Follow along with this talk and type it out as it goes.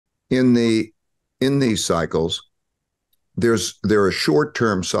in the in these cycles, there are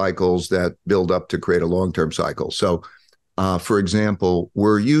short-term cycles that build up to create a long-term cycle. So, for example,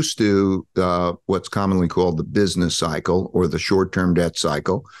 we're used to what's commonly called the business cycle or the short-term debt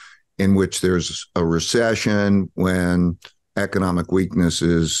cycle, in which there's a recession when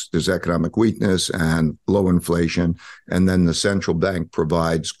there's economic weakness and low inflation, and then the central bank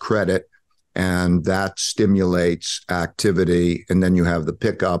provides credit, and that stimulates activity, and then you have the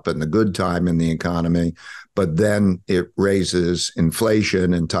pickup and the good time in the economy, but then it raises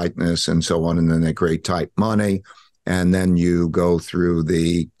inflation and tightness and so on, and then they create tight money, and then you go through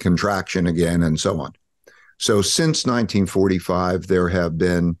the contraction again and so on. So since 1945, there have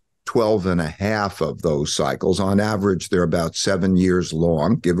been 12 and a half of those cycles. On average, they're about 7 years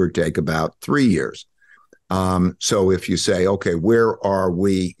long, give or take about 3 years. So if you say, okay, where are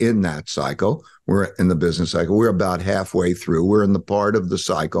we in that cycle? We're in the business cycle. We're about halfway through. We're in the part of the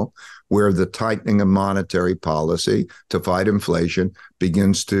cycle where the tightening of monetary policy to fight inflation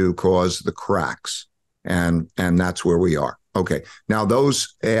begins to cause the cracks. And that's where we are. Okay. Now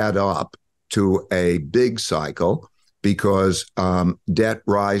those add up to a big cycle because debt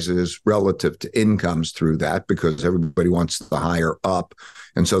rises relative to incomes through that because everybody wants the higher up.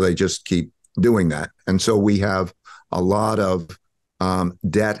 And so they just keep doing that. And so we have a lot of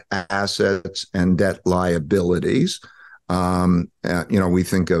debt assets and debt liabilities. We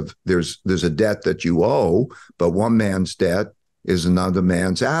think of there's a debt that you owe, but one man's debt is another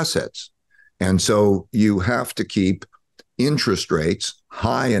man's assets. And so you have to keep interest rates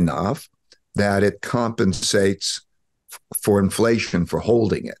high enough that it compensates for inflation for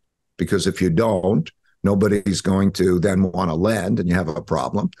holding it. Because if you don't, nobody's going to then want to lend and you have a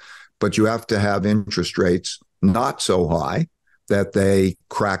problem. But you have to have interest rates not so high that they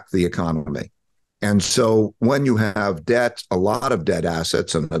crack the economy. And so when you have debt, a lot of debt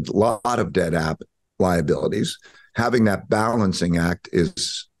assets and a lot of debt liabilities, having that balancing act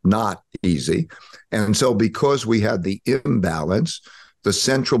is not easy. And so because we had the imbalance, the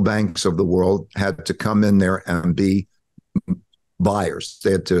central banks of the world had to come in there and be buyers.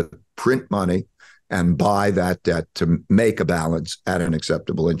 They had to print money and buy that debt to make a balance at an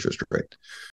acceptable interest rate.